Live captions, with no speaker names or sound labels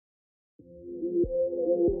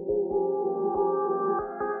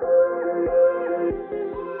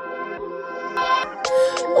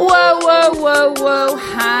Whoa,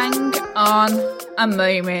 hang on a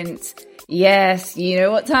moment. Yes, you know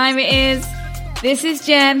what time it is. This is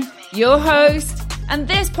Jen, your host, and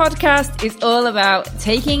this podcast is all about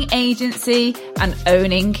taking agency and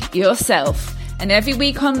owning yourself. And every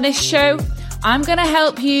week on this show, I'm going to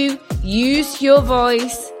help you use your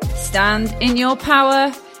voice, stand in your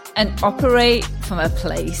power, and operate from a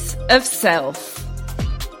place of self.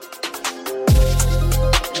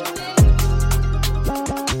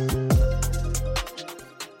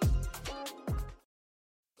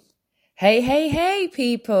 Hey,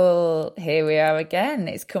 people. Here we are again.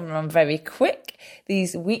 It's coming on very quick,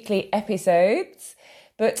 these weekly episodes.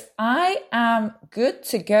 But I am good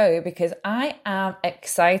to go because I am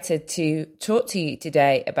excited to talk to you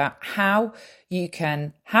today about how you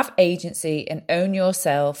can have agency and own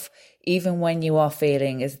yourself even when you are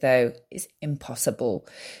feeling as though it's impossible.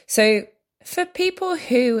 So for people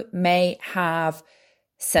who may have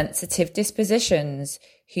sensitive dispositions,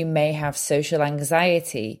 who may have social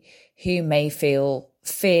anxiety, who may feel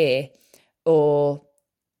fear, or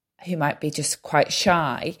who might be just quite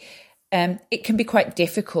shy, it can be quite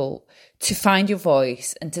difficult to find your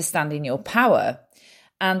voice and to stand in your power.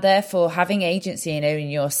 And therefore, having agency and owning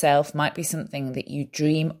yourself might be something that you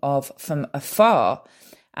dream of from afar.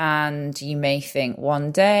 And you may think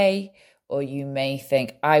one day, or you may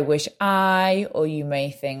think, I wish or you may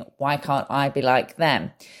think, why can't I be like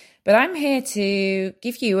them? But I'm here to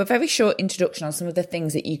give you a very short introduction on some of the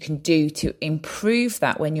things that you can do to improve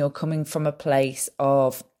that when you're coming from a place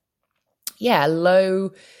of, a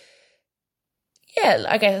low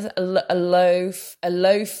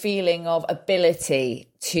feeling of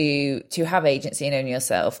ability to have agency and own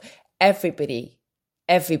yourself. Everybody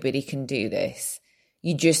can do this.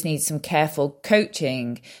 You just need some careful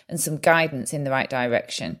coaching and some guidance in the right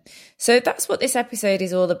direction. So that's what this episode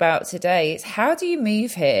is all about today. It's how do you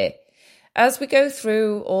move here? As we go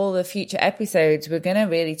through all the future episodes, we're going to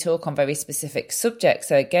really talk on very specific subjects.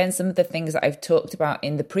 So again, some of the things that I've talked about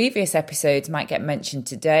in the previous episodes might get mentioned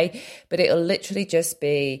today, but it'll literally just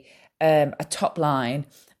be a top line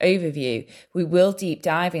overview. We will deep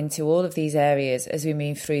dive into all of these areas as we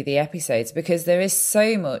move through the episodes because there is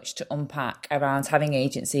so much to unpack around having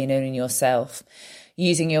agency and owning yourself,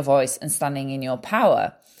 using your voice and standing in your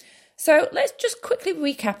power. So let's just quickly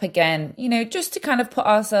recap again, just to kind of put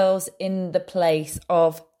ourselves in the place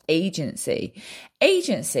of agency.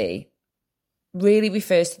 Agency really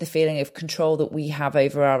refers to the feeling of control that we have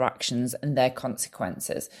over our actions and their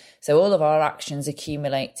consequences. So all of our actions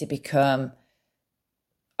accumulate to become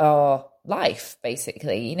our life,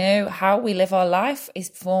 basically. How we live our life is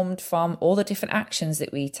formed from all the different actions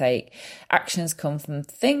that we take. Actions come from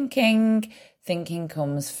thinking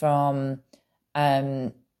comes from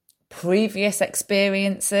previous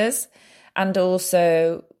experiences, and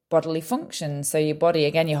also bodily function. So your body,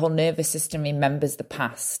 again, your whole nervous system remembers the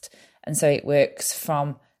past, and so it works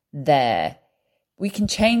from there. We can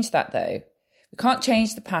change that though. We can't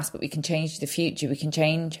change the past, but we can change the future. We can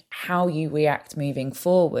change how you react moving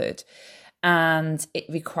forward. And it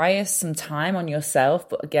requires some time on yourself.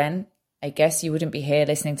 But again, I guess you wouldn't be here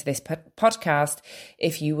listening to this podcast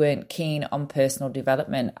if you weren't keen on personal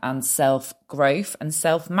development and self-growth and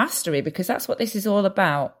self-mastery, because that's what this is all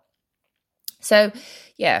about. So,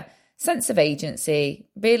 sense of agency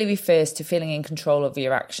really refers to feeling in control of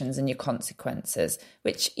your actions and your consequences,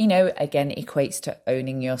 which, again, equates to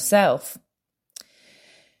owning yourself.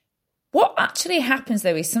 What actually happens,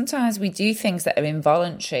 though, is sometimes we do things that are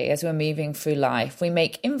involuntary as we're moving through life. We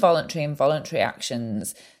make involuntary and voluntary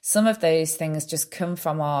actions. Some of those things just come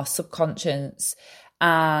from our subconscious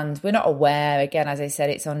and we're not aware. Again, as I said,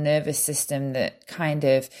 it's our nervous system that kind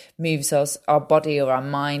of moves us, our body or our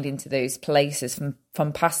mind into those places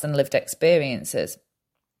from past and lived experiences.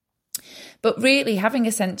 But really, having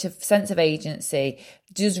a sense of agency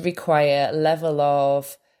does require a level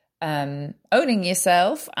of owning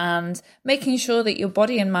yourself and making sure that your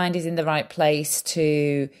body and mind is in the right place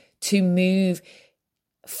to move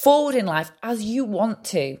forward in life as you want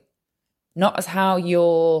to, not as how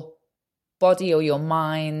your body or your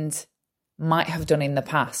mind might have done in the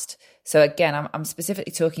past. So again, I'm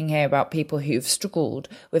specifically talking here about people who've struggled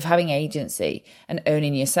with having agency and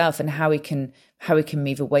owning yourself and how we can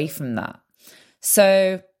move away from that.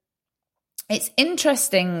 So it's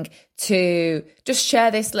interesting to just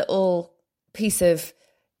share this little piece of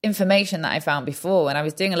information that I found before when I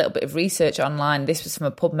was doing a little bit of research online. This was from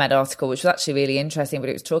a PubMed article, which was actually really interesting, but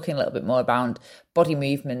it was talking a little bit more about body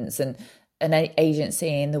movements and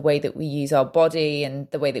agency in the way that we use our body and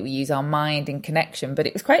the way that we use our mind in connection. But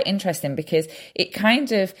it was quite interesting because it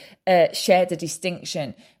kind of shared a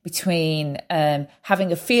distinction between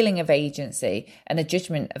having a feeling of agency and a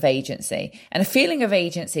judgment of agency. And a feeling of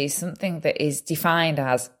agency is something that is defined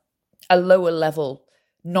as a lower level,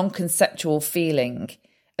 non-conceptual feeling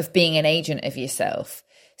of being an agent of yourself.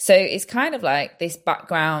 So it's kind of like this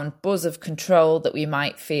background buzz of control that we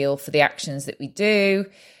might feel for the actions that we do,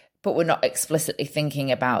 but we're not explicitly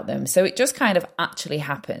thinking about them. So it just kind of actually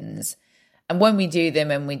happens. And when we do them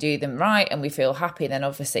and we do them right and we feel happy, then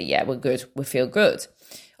obviously, yeah, we're good. We feel good.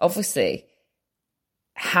 Obviously,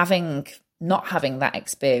 not having that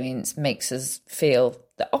experience makes us feel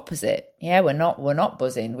the opposite. Yeah, we're not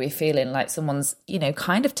buzzing. We're feeling like someone's,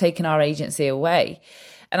 kind of taken our agency away.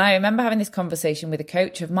 And I remember having this conversation with a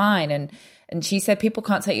coach of mine, and she said, people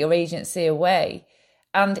can't take your agency away.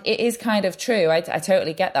 And it is kind of true. I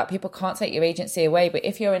totally get that. People can't take your agency away. But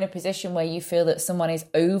if you're in a position where you feel that someone is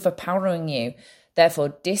overpowering you,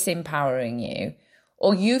 therefore disempowering you,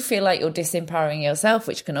 or you feel like you're disempowering yourself,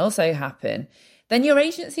 which can also happen, then your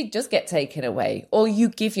agency does get taken away, or you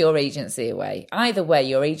give your agency away. Either way,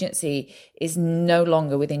 your agency is no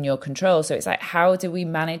longer within your control. So it's like, how do we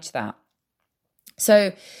manage that?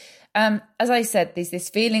 So, as I said, there's this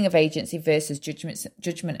feeling of agency versus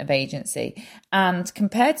judgment of agency. And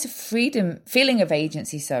compared to feeling of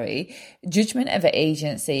agency, judgment of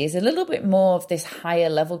agency is a little bit more of this higher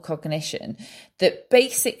level cognition that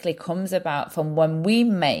basically comes about from when we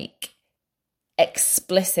make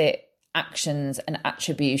explicit actions and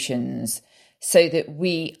attributions so that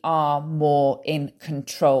we are more in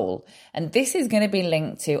control. And this is going to be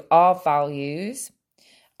linked to our values,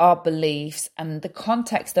 our beliefs, and the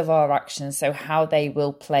context of our actions, so how they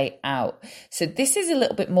will play out. So this is a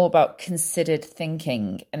little bit more about considered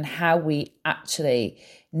thinking and how we actually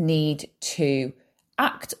need to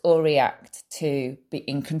act or react to be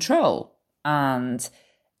in control. And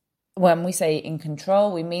when we say in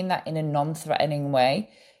control, we mean that in a non-threatening way.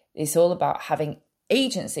 It's all about having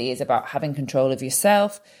agency, is about having control of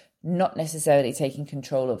yourself, not necessarily taking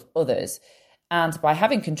control of others. And by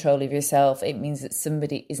having control of yourself, it means that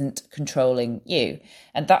somebody isn't controlling you.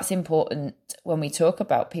 And that's important when we talk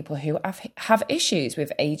about people who have issues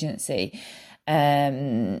with agency,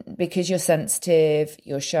 because you're sensitive,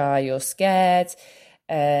 you're shy, you're scared,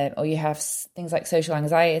 or you have things like social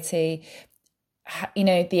anxiety.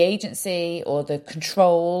 The agency or the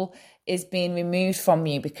control is being removed from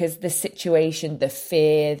you because the situation, the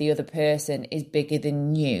fear, the other person is bigger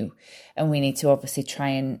than you. And we need to obviously try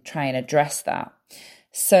and address that.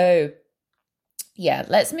 So yeah,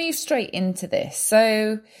 let's move straight into this.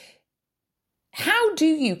 So how do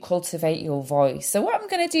you cultivate your voice? So what I'm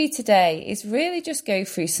going to do today is really just go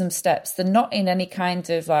through some steps. They're not in any kind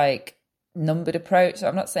of like numbered approach. So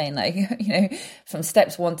I'm not saying like, from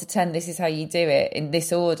steps 1 to 10, this is how you do it in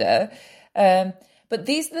this order. But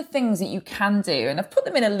these are the things that you can do. And I've put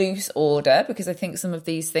them in a loose order because I think some of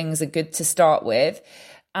these things are good to start with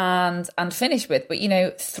and finish with. But,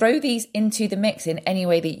 throw these into the mix in any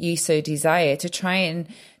way that you so desire to try and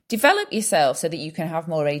develop yourself so that you can have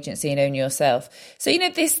more agency and own yourself. So,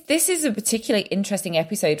 this is a particularly interesting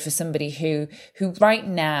episode for somebody who right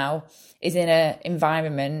now is in an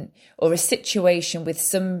environment or a situation with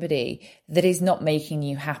somebody that is not making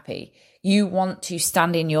you happy. You want to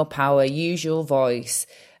stand in your power, use your voice.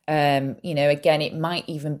 Again, it might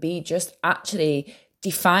even be just actually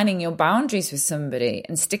defining your boundaries with somebody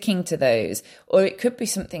and sticking to those. Or it could be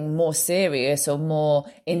something more serious or more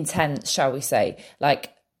intense, shall we say,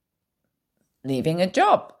 like leaving a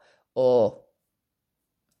job or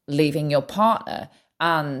leaving your partner.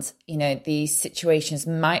 And, these situations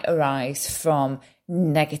might arise from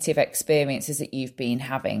negative experiences that you've been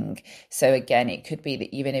having. So again, it could be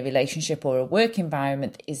that you're in a relationship or a work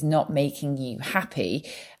environment that is not making you happy.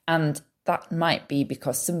 And that might be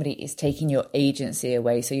because somebody is taking your agency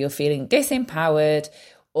away. So you're feeling disempowered,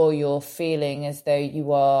 or you're feeling as though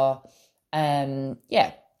you are,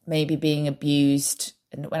 maybe being abused.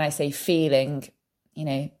 And when I say feeling,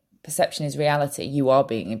 perception is reality. You are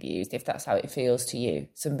being abused if that's how it feels to you.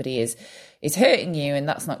 Somebody is hurting you, and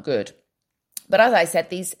that's not good. But as I said,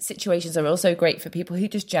 these situations are also great for people who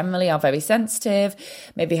just generally are very sensitive,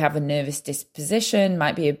 maybe have a nervous disposition,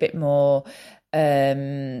 might be a bit more,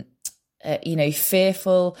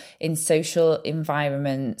 fearful in social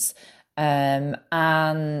environments.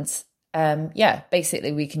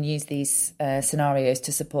 Basically we can use these scenarios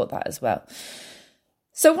to support that as well.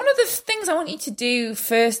 So one of the things I want you to do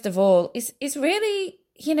first of all is really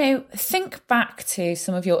think back to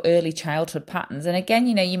some of your early childhood patterns. And again,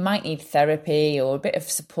 you might need therapy or a bit of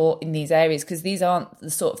support in these areas, because these aren't the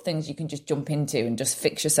sort of things you can just jump into and just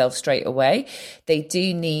fix yourself straight away. They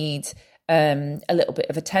do need a little bit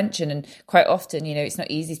of attention. And quite often, it's not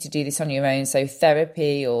easy to do this on your own. So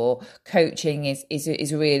therapy or coaching is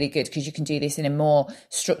really good, because you can do this in a more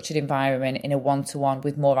structured environment, in a one-to-one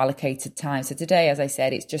with more allocated time. So today, as I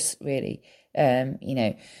said, it's just really,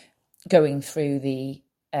 going through the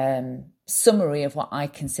summary of what I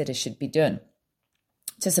consider should be done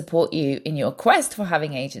to support you in your quest for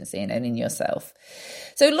having agency and owning yourself.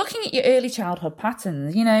 So looking at your early childhood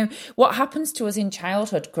patterns, what happens to us in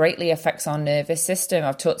childhood greatly affects our nervous system.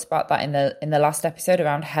 I've talked about that in the last episode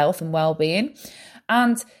around health and well-being.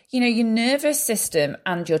 And, your nervous system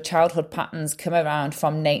and your childhood patterns come around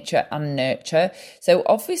from nature and nurture. So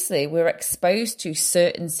obviously we're exposed to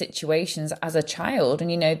certain situations as a child.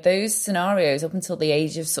 And, those scenarios up until the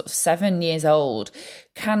age of sort of 7 years old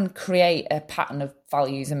can create a pattern of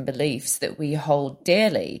values and beliefs that we hold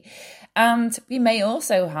dearly. And we may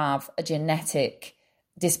also have a genetic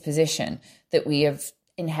disposition that we have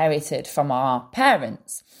inherited from our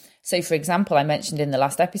parents. So, for example, I mentioned in the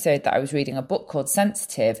last episode that I was reading a book called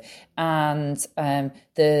Sensitive, and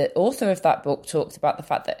the author of that book talked about the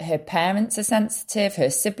fact that her parents are sensitive,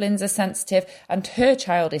 her siblings are sensitive, and her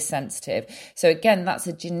child is sensitive. So again, that's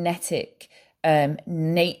a genetic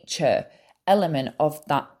nature element of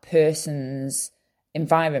that person's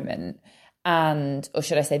environment, or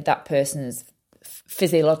should I say that person's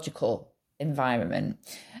physiological environment.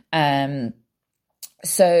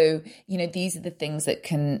 So, these are the things that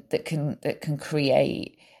can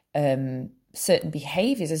create certain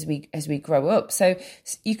behaviors as we grow up. So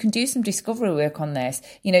you can do some discovery work on this.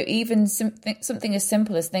 Even something as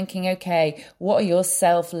simple as thinking, okay, what are your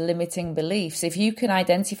self-limiting beliefs? If you can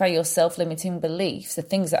identify your self-limiting beliefs, the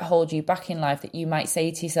things that hold you back in life that you might say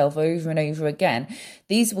to yourself over and over again,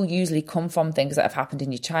 these will usually come from things that have happened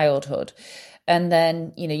in your childhood. And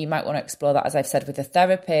then, you might want to explore that, as I've said, with a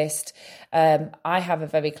therapist. I have a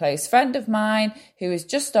very close friend of mine who has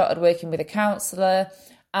just started working with a counsellor.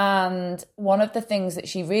 And one of the things that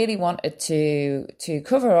she really wanted to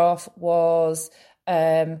cover off was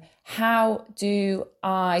how do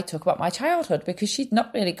I talk about my childhood? Because she'd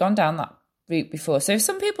not really gone down that route before. So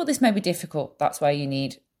some people, this may be difficult. That's why you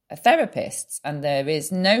need a therapist. And there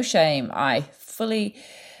is no shame. I fully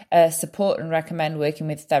support and recommend working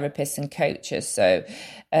with therapists and coaches. So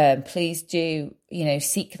please do,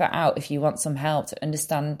 seek that out if you want some help to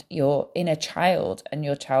understand your inner child and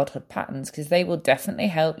your childhood patterns, because they will definitely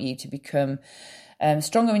help you to become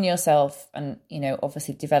stronger in yourself and,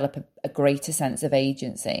 obviously develop a greater sense of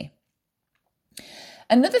agency.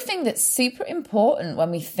 Another thing that's super important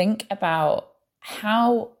when we think about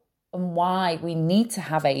how and why we need to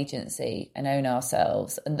have agency and own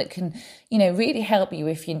ourselves, and that can, really help you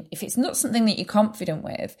if it's not something that you're confident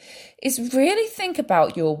with, is really think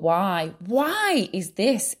about your why. Why is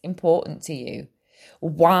this important to you?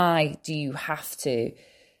 Why do you have to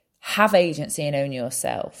have agency and own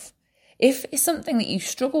yourself? If it's something that you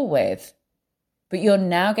struggle with, but you're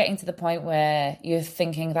now getting to the point where you're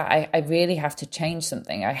thinking that I really have to change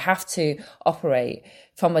something. I have to operate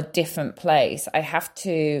from a different place. I have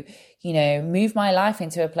to, move my life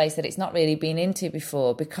into a place that it's not really been into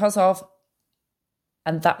before because of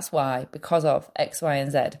X, Y,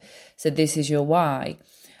 and Z. So this is your why.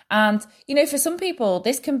 And, for some people,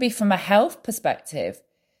 this can be from a health perspective.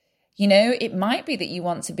 It might be that you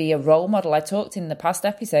want to be a role model. I talked in the past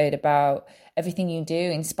episode about everything you do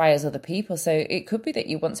inspires other people. So it could be that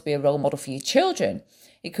you want to be a role model for your children.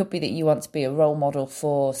 It could be that you want to be a role model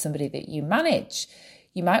for somebody that you manage.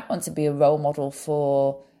 You might want to be a role model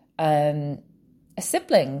for a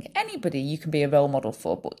sibling. Anybody you can be a role model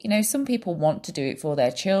for. But, some people want to do it for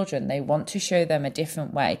their children. They want to show them a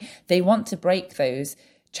different way. They want to break those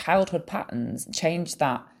childhood patterns, change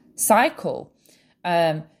that cycle.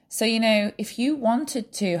 So, if you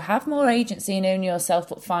wanted to have more agency and own yourself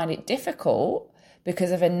but find it difficult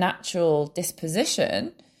because of a natural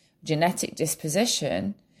disposition, genetic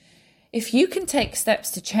disposition, if you can take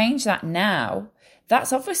steps to change that now,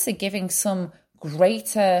 that's obviously giving some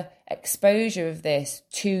greater exposure of this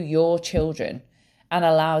to your children and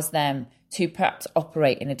allows them to perhaps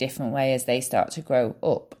operate in a different way as they start to grow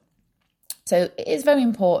up. So it is very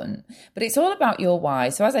important, but it's all about your why.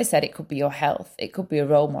 So as I said, it could be your health. It could be a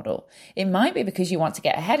role model. It might be because you want to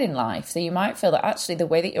get ahead in life. So you might feel that actually the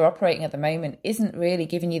way that you're operating at the moment isn't really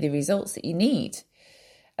giving you the results that you need.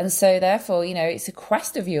 And so therefore, it's a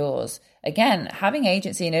quest of yours again, having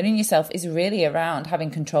agency and owning yourself is really around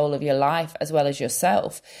having control of your life as well as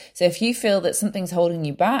yourself. So if you feel that something's holding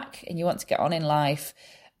you back and you want to get on in life,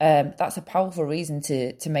 that's a powerful reason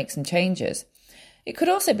to make some changes. It could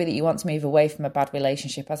also be that you want to move away from a bad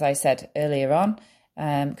relationship, as I said earlier on.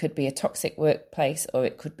 Could be a toxic workplace, or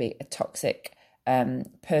it could be a toxic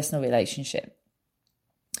personal relationship.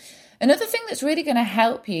 Another thing that's really going to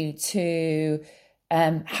help you to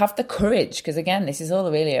have the courage, because again, this is all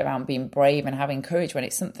really around being brave and having courage when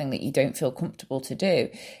it's something that you don't feel comfortable to do,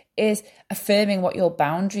 is affirming what your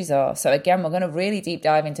boundaries are. So again, we're going to really deep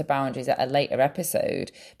dive into boundaries at a later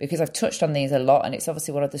episode, because I've touched on these a lot and it's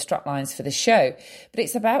obviously one of the strap lines for the show. But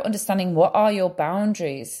it's about understanding, what are your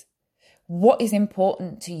boundaries? What is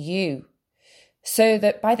important to you? So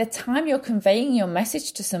that by the time you're conveying your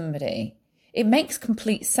message to somebody, it makes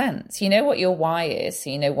complete sense. You know what your why is, so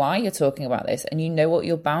you know why you're talking about this, and you know what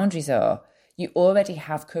your boundaries are. You already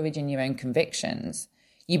have courage in your own convictions.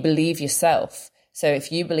 You believe yourself. So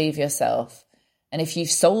if you believe yourself, and if you've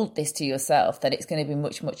sold this to yourself, then it's going to be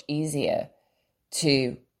much, much easier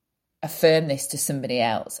to affirm this to somebody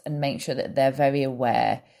else and make sure that they're very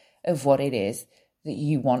aware of what it is that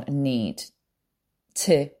you want and need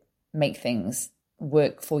to make things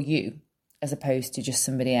work for you, as opposed to just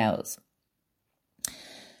somebody else.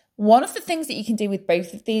 One of the things that you can do with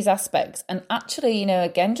both of these aspects, and actually,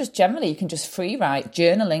 again, just generally, you can just free write.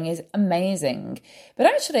 Journaling is amazing, but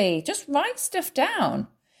actually just write stuff down.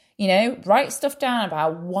 Write stuff down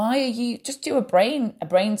about why are you, just do a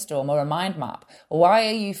brainstorm or a mind map. Why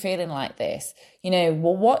are you feeling like this?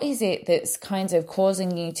 What is it that's kind of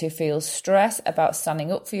causing you to feel stress about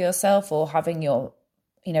standing up for yourself, or having your,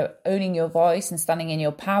 owning your voice and standing in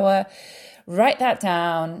your power? Write that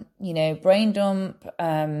down, brain dump,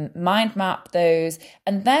 mind map those,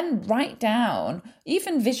 and then write down,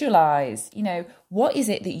 even visualize, what is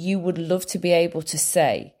it that you would love to be able to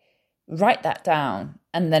say? Write that down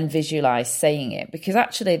and then visualize saying it, because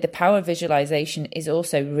actually the power of visualization is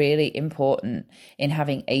also really important in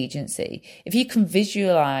having agency. If you can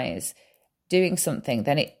visualize doing something,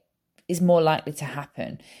 then it is more likely to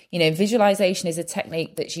happen. Visualization is a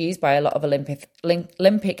technique that's used by a lot of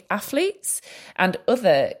Olympic athletes and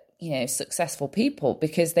other, successful people,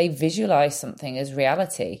 because they visualize something as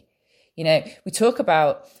reality. We talk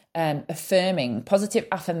about affirming. Positive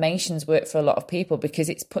affirmations work for a lot of people because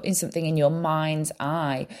it's putting something in your mind's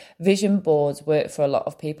eye. Vision boards work for a lot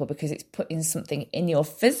of people because it's putting something in your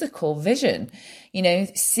physical vision.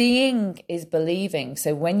 Seeing is believing.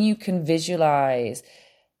 So when you can visualize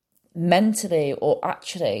mentally or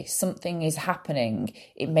actually something is happening,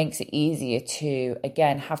 it makes it easier to,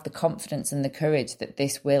 again, have the confidence and the courage that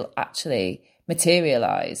this will actually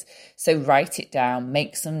materialize. So write it down,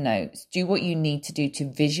 make some notes, do what you need to do to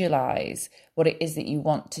visualize what it is that you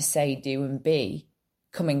want to say, do, and be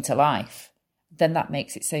coming to life. Then that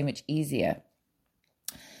makes it so much easier.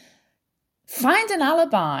 Find an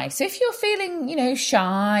alibi. So if you're feeling,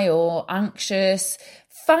 shy or anxious,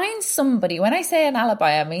 find somebody. When I say an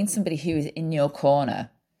alibi, I mean somebody who is in your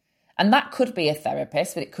corner. And that could be a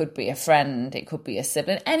therapist, but it could be a friend, it could be a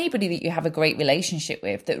sibling, anybody that you have a great relationship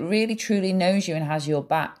with that really truly knows you and has your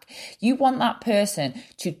back. You want that person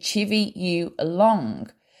to chivvy you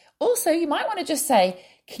along. Also, you might want to just say,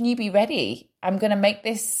 can you be ready? I'm going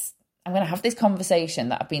to have this conversation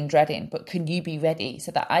that I've been dreading, but can you be ready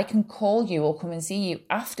so that I can call you or come and see you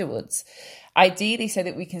afterwards? Ideally, so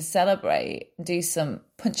that we can celebrate and do some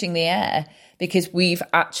punching the air because we've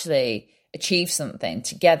actually achieved something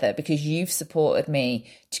together, because you've supported me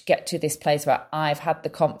to get to this place where I've had the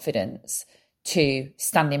confidence to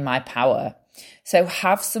stand in my power. So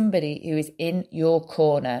have somebody who is in your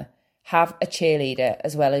corner, have a cheerleader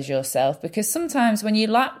as well as yourself, because sometimes when you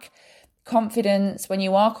lack confidence, when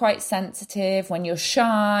you are quite sensitive, when you're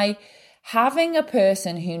shy, having a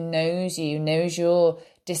person who knows you, knows your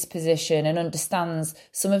disposition and understands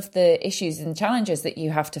some of the issues and challenges that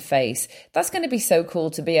you have to face, that's going to be so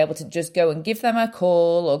cool to be able to just go and give them a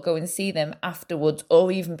call or go and see them afterwards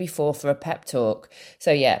or even before for a pep talk.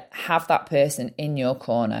 So yeah, have that person in your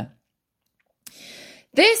corner.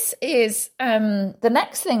 This is the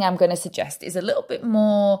next thing I'm going to suggest is a little bit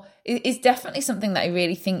more, is definitely something that I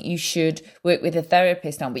really think you should work with a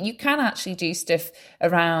therapist on, but you can actually do stuff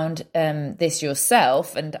around this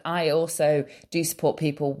yourself. And I also do support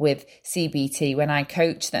people with CBT when I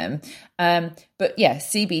coach them. But yeah,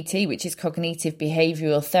 CBT, which is cognitive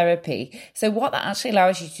behavioral therapy. So what that actually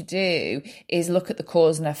allows you to do is look at the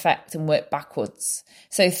cause and effect and work backwards.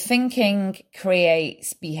 So thinking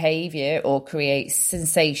creates behavior or creates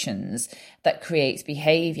sensations that creates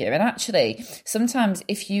behavior. And actually, sometimes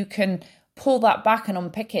if you can pull that back and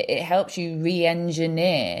unpick it, it helps you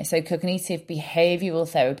re-engineer. So cognitive behavioral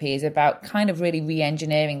therapy is about kind of really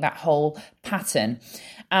re-engineering that whole pattern.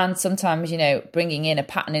 And sometimes, bringing in a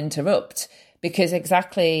pattern interrupt, because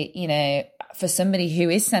exactly, for somebody who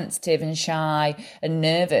is sensitive and shy and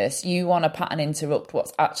nervous, you want a pattern interrupt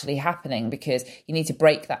what's actually happening, because you need to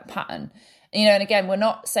break that pattern. And again, we're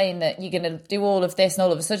not saying that you're going to do all of this and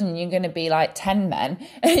all of a sudden you're going to be like 10 men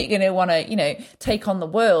and you're going to want to, take on the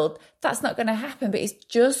world. That's not going to happen, but it's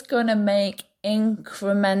just going to make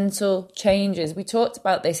incremental changes. We talked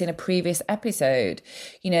about this in a previous episode.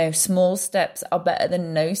 Small steps are better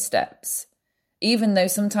than no steps, even though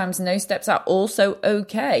sometimes no steps are also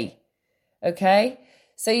okay. Okay.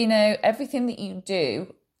 So, everything that you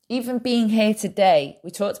do, even being here today,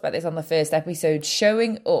 we talked about this on the first episode,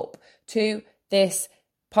 showing up to this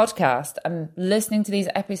podcast and listening to these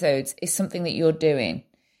episodes is something that you're doing.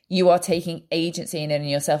 You are taking agency in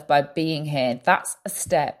yourself by being here. That's a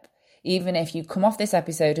step. Even if you come off this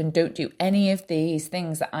episode and don't do any of these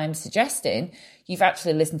things that I'm suggesting, you've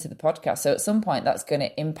actually listened to the podcast. So at some point that's going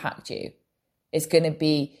to impact you. It's going to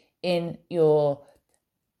be in your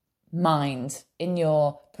mind, in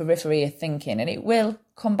your periphery of thinking, and it will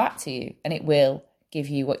come back to you and it will give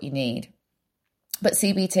you what you need. But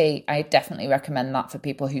CBT, I definitely recommend that for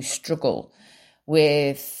people who struggle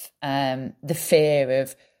with the fear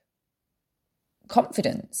of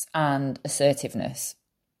confidence and assertiveness.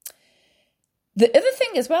 The other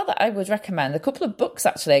thing as well that I would recommend, a couple of books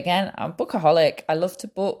actually. Again, I'm a bookaholic. I love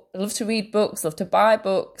to read books, love to buy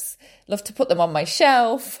books, love to put them on my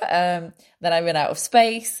shelf. Then I run out of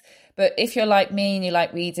space. But if you're like me and you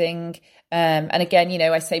like reading, and again,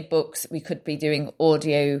 I say books, we could be doing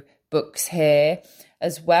audio books here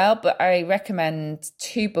as well, but I recommend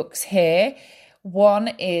 2 books here. One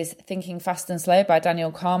is Thinking Fast and Slow by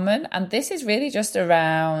Daniel Kahneman, and this is really just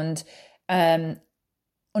around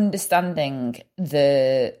understanding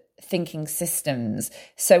the thinking systems.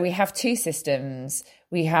 So we have 2 systems.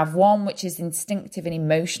 We have one which is instinctive and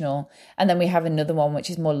emotional, and then we have another one which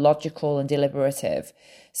is more logical and deliberative.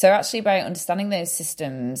 So actually by understanding those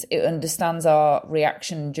systems, it understands our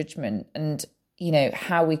reaction and judgment, and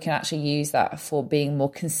how we can actually use that for being more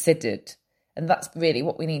considered. And that's really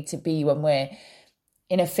what we need to be when we're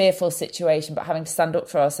in a fearful situation, but having to stand up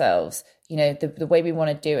for ourselves, the way we want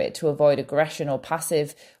to do it to avoid aggression or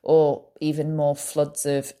passive or even more floods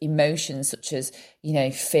of emotions such as,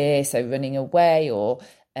 fear, so running away, or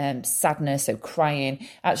sadness, so crying.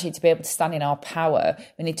 Actually, to be able to stand in our power,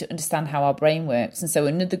 we need to understand how our brain works. And so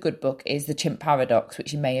another good book is The Chimp Paradox,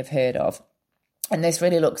 which you may have heard of. And this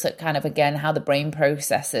really looks at kind of, again, how the brain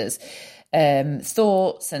processes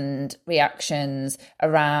thoughts and reactions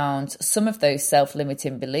around some of those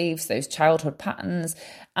self-limiting beliefs, those childhood patterns.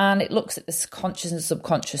 And it looks at the conscious and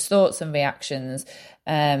subconscious thoughts and reactions.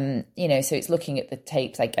 So it's looking at the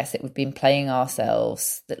tapes, I guess, that we've been playing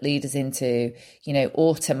ourselves that lead us into,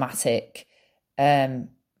 automatic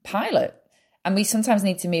pilot. And we sometimes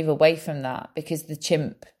need to move away from that, because the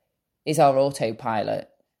chimp is our autopilot.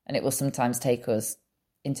 And it will sometimes take us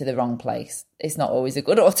into the wrong place. It's not always a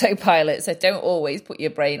good autopilot, so don't always put your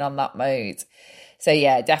brain on that mode. So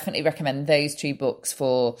yeah, definitely recommend those 2 books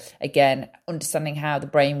for, again, understanding how the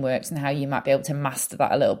brain works and how you might be able to master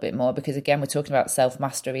that a little bit more, because again, we're talking about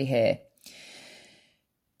self-mastery here.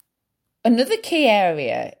 Another key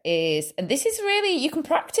area is, and this is really, you can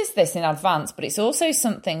practice this in advance, but it's also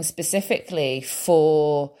something specifically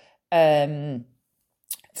for the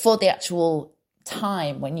actual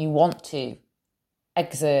time when you want to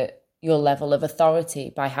exert your level of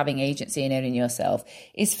authority by having agency and owning yourself,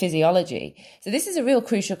 is physiology. So this is a real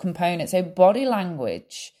crucial component. So body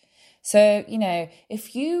language. So,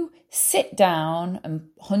 if you sit down and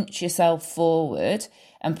hunch yourself forward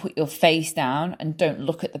and put your face down and don't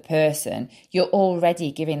look at the person, you're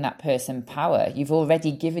already giving that person power. You've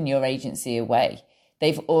already given your agency away.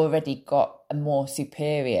 They've already got a more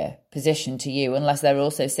superior position to you, unless they're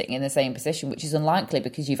also sitting in the same position, which is unlikely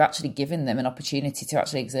because you've actually given them an opportunity to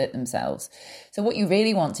actually exert themselves. So what you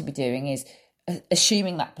really want to be doing is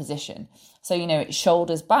assuming that position. So, it's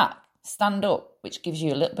shoulders back, stand up, which gives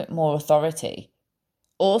you a little bit more authority.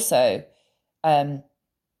 Also, the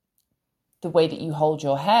way that you hold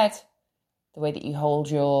your head, the way that you hold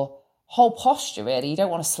your whole posture, really. You don't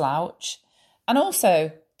want to slouch. And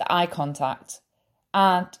also the eye contact.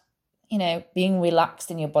 And, being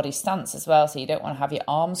relaxed in your body stance as well. So you don't want to have your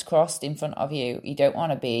arms crossed in front of you. You don't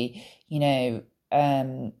want to be,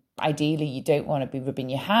 ideally you don't want to be rubbing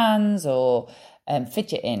your hands or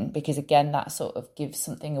fidgeting, because again, that sort of gives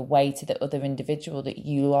something away to the other individual that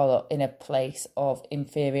you are in a place of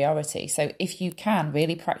inferiority. So if you can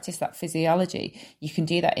really practice that physiology, you can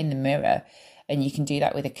do that in the mirror, and you can do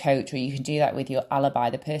that with a coach, or you can do that with your alibi,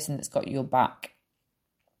 the person that's got your back.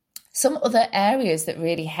 Some other areas that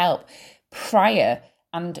really help prior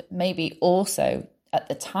and maybe also at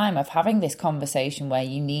the time of having this conversation where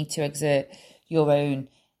you need to exert your own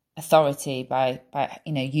authority by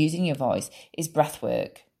using your voice is breath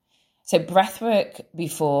work. So breath work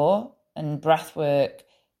before and breath work,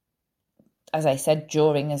 as I said,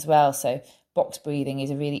 during as well. So box breathing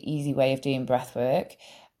is a really easy way of doing breath work.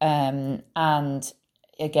 And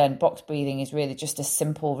again, box breathing is really just a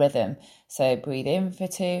simple rhythm. So breathe in for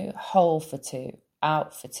 2, hold for 2,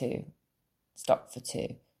 out for 2, stop for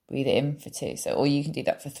 2. Breathe it in for 2. So, or you can do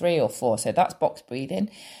that for 3 or 4. So that's box breathing.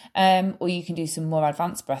 Or you can do some more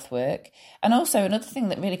advanced breath work. And also another thing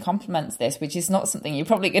that really complements this, which is not something you're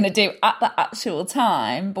probably going to do at the actual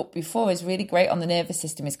time, but before, is really great on the nervous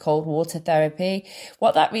system, is cold water therapy.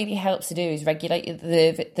 What that really helps to do is regulate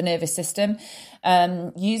the nervous system.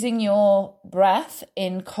 Using your breath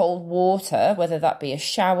in cold water, whether that be a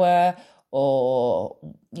shower or,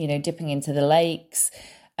 dipping into the lakes,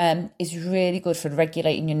 is really good for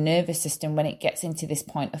regulating your nervous system when it gets into this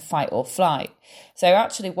point of fight or flight. So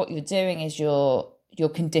actually what you're doing is you're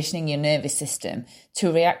conditioning your nervous system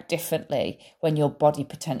to react differently when your body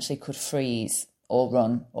potentially could freeze or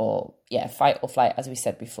run or fight or flight, as we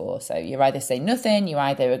said before. So you're either saying nothing, you're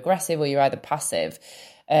either aggressive, or you're either passive.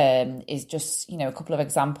 Is just, a couple of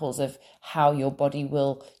examples of how your body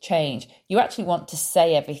will change. You actually want to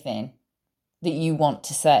say everything that you want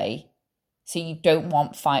to say. So you don't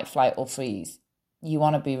want fight, flight, or freeze. You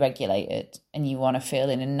want to be regulated, and you want to feel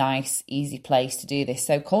in a nice, easy place to do this.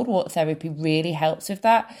 So cold water therapy really helps with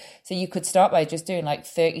that. So you could start by just doing like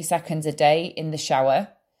 30 seconds a day in the shower.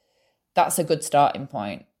 That's a good starting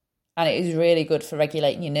point. And it is really good for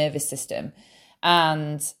regulating your nervous system.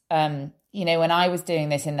 And, when I was doing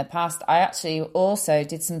this in the past, I actually also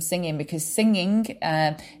did some singing, because singing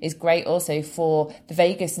is great also for the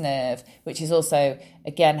vagus nerve, which is also,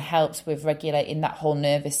 again, helps with regulating that whole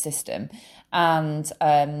nervous system. And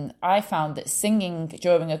I found that singing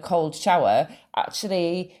during a cold shower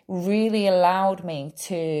actually really allowed me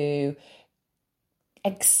to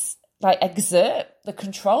exert the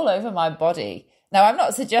control over my body. Now, I'm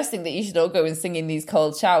not suggesting that you should all go and sing in these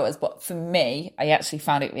cold showers, but for me, I actually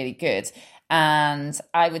found it really good. And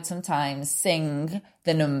I would sometimes sing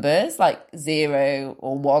the numbers like 0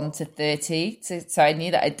 or 1 to 30. So I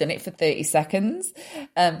knew that I'd done it for 30 seconds.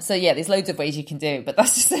 There's loads of ways you can do it, but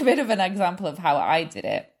that's just a bit of an example of how I did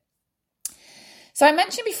it. So I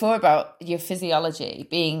mentioned before about your physiology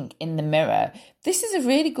being in the mirror. This is a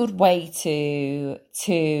really good way to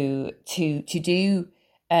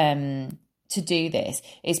do this,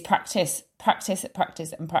 is practice,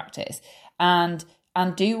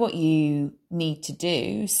 and do what you need to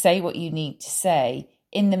do, say what you need to say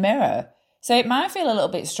in the mirror. So it might feel a little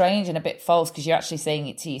bit strange and a bit false because you're actually saying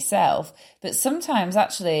it to yourself, but sometimes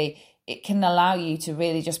actually it can allow you to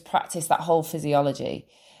really just practice that whole physiology.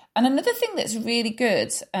 And another thing that's really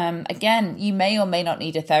good, again, you may or may not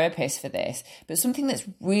need a therapist for this, but something that's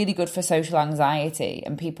really good for social anxiety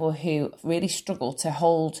and people who really struggle to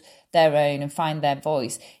hold their own and find their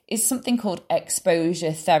voice is something called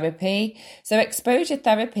exposure therapy. So exposure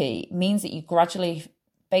therapy means that you gradually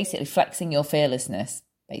basically flexing your fearlessness.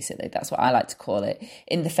 Basically, that's what I like to call it,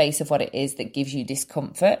 in the face of what it is that gives you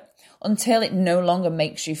discomfort, until it no longer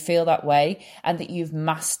makes you feel that way and that you've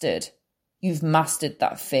mastered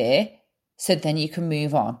that fear, so then you can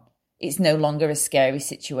move on. It's no longer a scary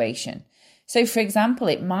situation. So, for example,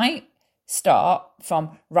 it might start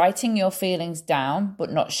from writing your feelings down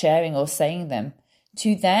but not sharing or saying them,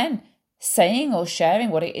 to then saying or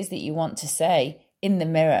sharing what it is that you want to say in the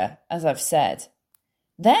mirror, as I've said.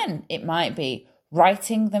 Then it might be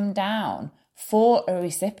writing them down for a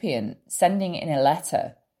recipient, sending it in a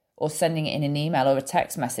letter or sending it in an email or a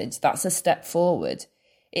text message. That's a step forward.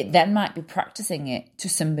 It then might be practicing it to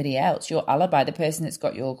somebody else, your alibi, the person that's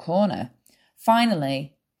got your corner.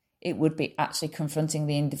 Finally, it would be actually confronting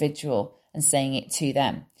the individual and saying it to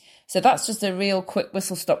them. So that's just a real quick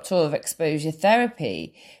whistle-stop tour of exposure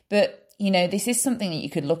therapy. But, this is something that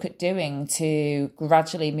you could look at doing to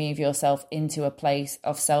gradually move yourself into a place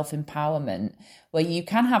of self-empowerment where you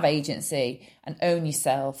can have agency and own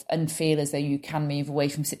yourself and feel as though you can move away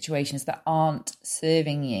from situations that aren't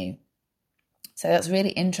serving you. So that's a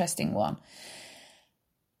really interesting one.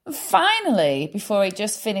 Finally, before I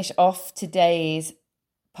just finish off today's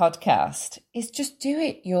podcast is just do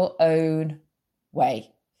it your own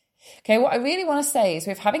way. Okay, what I really want to say is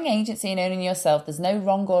with having agency and owning yourself, there's no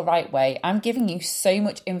wrong or right way. I'm giving you so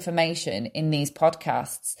much information in these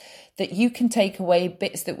podcasts that you can take away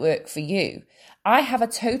bits that work for you. I have a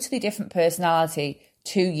totally different personality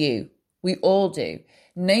to you. We all do.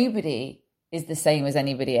 Nobody is the same as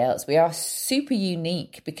anybody else. We are super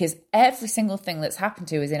unique because every single thing that's happened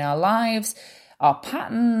to us in our lives, our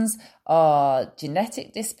patterns, our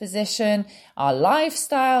genetic disposition, our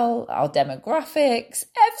lifestyle, our demographics,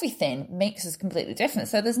 everything makes us completely different.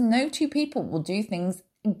 So there's no two people will do things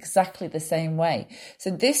exactly the same way. So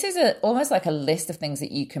this is almost like a list of things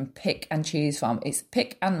that you can pick and choose from. It's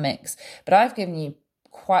pick and mix, but I've given you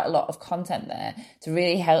quite a lot of content there to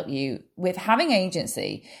really help you with having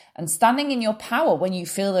agency and standing in your power when you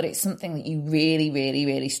feel that it's something that you really, really,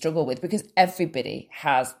 really struggle with, because everybody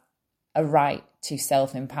has a right to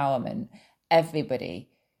self-empowerment. Everybody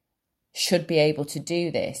should be able to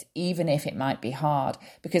do this, even if it might be hard,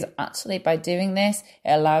 because actually by doing this,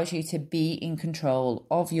 it allows you to be in control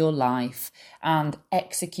of your life and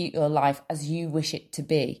execute your life as you wish it to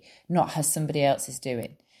be, not as somebody else is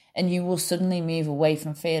doing. And you will suddenly move away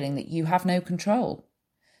from feeling that you have no control,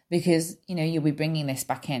 because, you'll be bringing this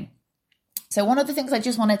back in. So one of the things I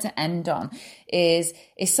just wanted to end on is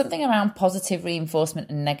something around positive reinforcement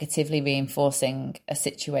and negatively reinforcing a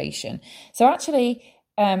situation. So actually,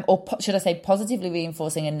 should I say positively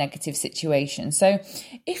reinforcing a negative situation. So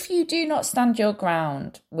if you do not stand your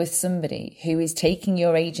ground with somebody who is taking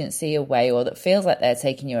your agency away, or that feels like they're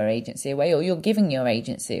taking your agency away, or you're giving your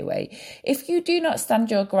agency away, if you do not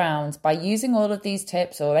stand your ground by using all of these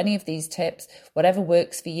tips or any of these tips, whatever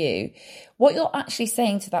works for you, what you're actually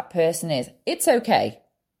saying to that person is, it's okay.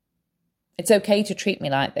 It's okay to treat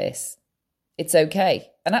me like this. It's okay.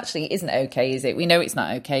 And actually, it isn't okay, is it? We know it's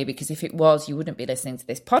not okay, because if it was, you wouldn't be listening to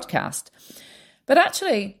this podcast. But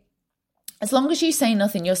actually, as long as you say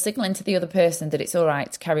nothing, you're signaling to the other person that it's all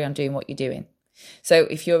right to carry on doing what you're doing. So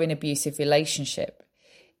if you're in an abusive relationship,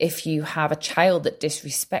 if you have a child that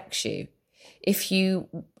disrespects you, if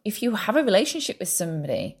you have a relationship with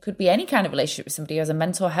somebody, could be any kind of relationship with somebody who has a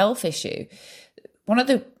mental health issue. One of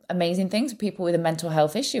the amazing things for people with a mental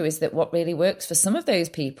health issue is that what really works for some of those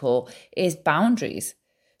people is boundaries.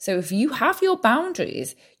 So if you have your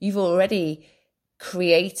boundaries, you've already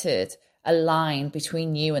created a line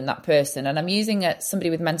between you and that person. And I'm using somebody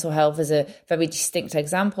with mental health as a very distinct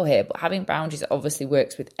example here, but having boundaries obviously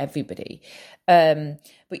works with everybody. But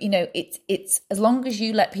it's as long as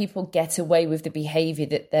you let people get away with the behavior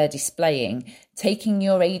that they're displaying, taking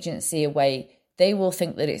your agency away, they will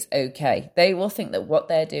think that it's okay. They will think that what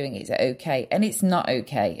they're doing is okay, and it's not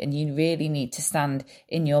okay. And you really need to stand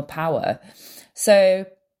in your power. So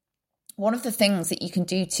one of the things that you can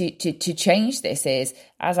do to change this is,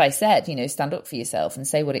 as I said, stand up for yourself and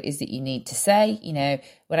say what it is that you need to say.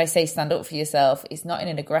 When I say stand up for yourself, it's not in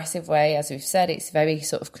an aggressive way. As we've said, it's very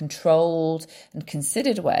sort of controlled and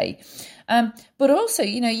considered way. But also,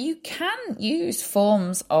 you can use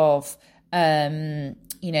forms of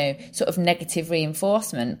sort of negative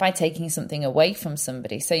reinforcement by taking something away from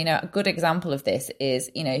somebody. So, a good example of this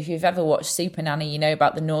is, if you've ever watched Super Nanny, you know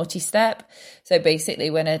about the naughty step. So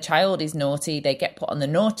basically when a child is naughty, they get put on the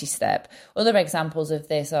naughty step. Other examples of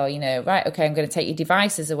this are, right, okay, I'm going to take your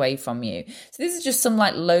devices away from you. So this is just some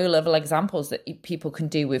like low level examples that people can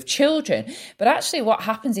do with children. But actually what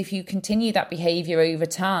happens if you continue that behavior over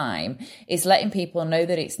time is letting people know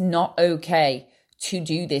that it's not okay to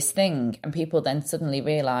do this thing, and people then suddenly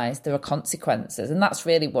realize there are consequences. And that's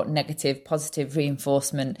really what negative positive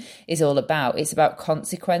reinforcement is all about. It's about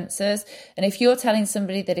consequences. And if you're telling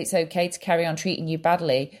somebody that it's okay to carry on treating you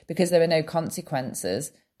badly because there are no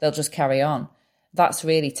consequences, they'll just carry on.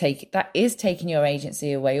 That is taking your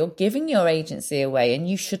agency away or giving your agency away, and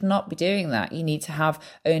you should not be doing that. You need to have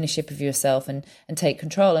ownership of yourself and take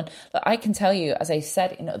control. And look, I can tell you, as I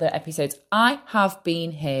said in other episodes, I have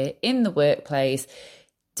been here in the workplace,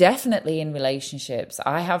 definitely in relationships.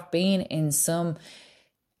 I have been in some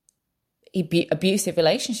abusive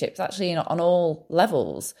relationships, actually on all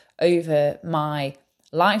levels over my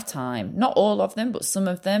lifetime. Not all of them, but some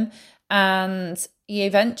of them. And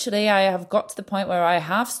eventually I have got to the point where I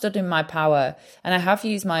have stood in my power and I have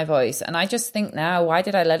used my voice. And I just think now, why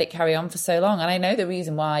did I let it carry on for so long? And I know the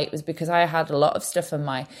reason why. It was because I had a lot of stuff in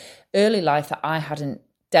my early life that I hadn't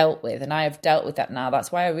dealt with, and I have dealt with that now.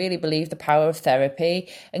 That's why I really believe the power of therapy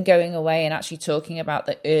and going away and actually talking about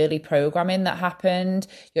the early programming that happened,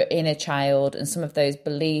 your inner child, and some of those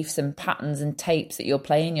beliefs and patterns and tapes that you're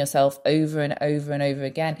playing yourself over and over and over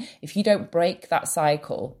again. If you don't break that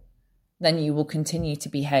cycle, then you will continue to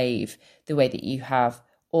behave the way that you have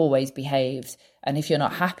always behaved. And if you're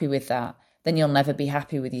not happy with that, then you'll never be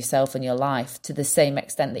happy with yourself and your life to the same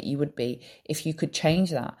extent that you would be if you could change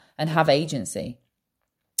that and have agency.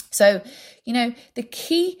 So, the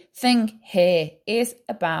key thing here is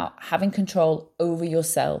about having control over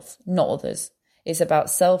yourself, not others. It's about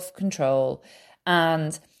self-control.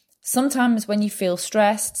 And sometimes when you feel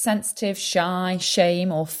stressed, sensitive, shy,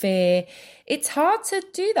 shame, or fear, it's hard to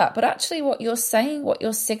do that. But actually what you're saying, what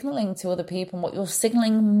you're signaling to other people, and what you're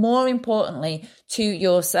signaling more importantly to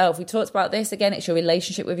yourself, we talked about this again, it's your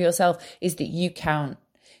relationship with yourself, is that you count.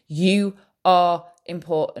 You are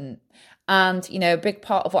important. And, a big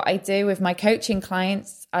part of what I do with my coaching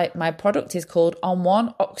clients, my product is called On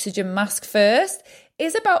One Oxygen Mask First,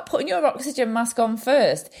 is about putting your oxygen mask on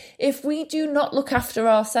first. If we do not look after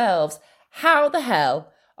ourselves, how the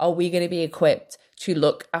hell are we going to be equipped to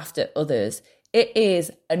look after others? It is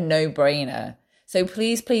a no-brainer. So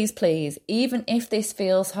please, please, please, even if this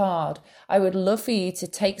feels hard, I would love for you to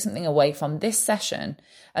take something away from this session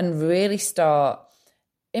and really start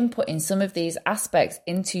inputting some of these aspects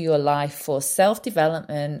into your life for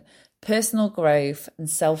self-development, personal growth, and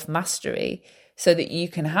self-mastery so that you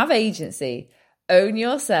can have agency, own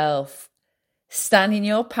yourself, stand in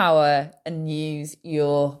your power, and use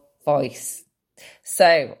your voice.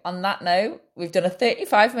 So on that note, we've done a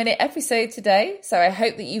 35-minute episode today. So I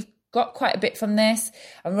hope that you've got quite a bit from this.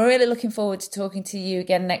 I'm really looking forward to talking to you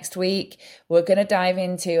again next week. We're going to dive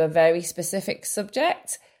into a very specific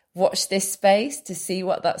subject. Watch this space to see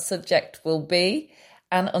what that subject will be.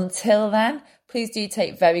 And until then, please do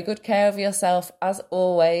take very good care of yourself as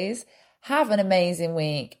always. Have an amazing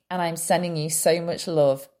week. And I'm sending you so much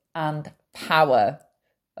love and power.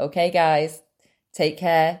 Okay, guys, take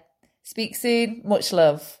care. Speak soon. Much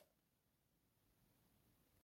love.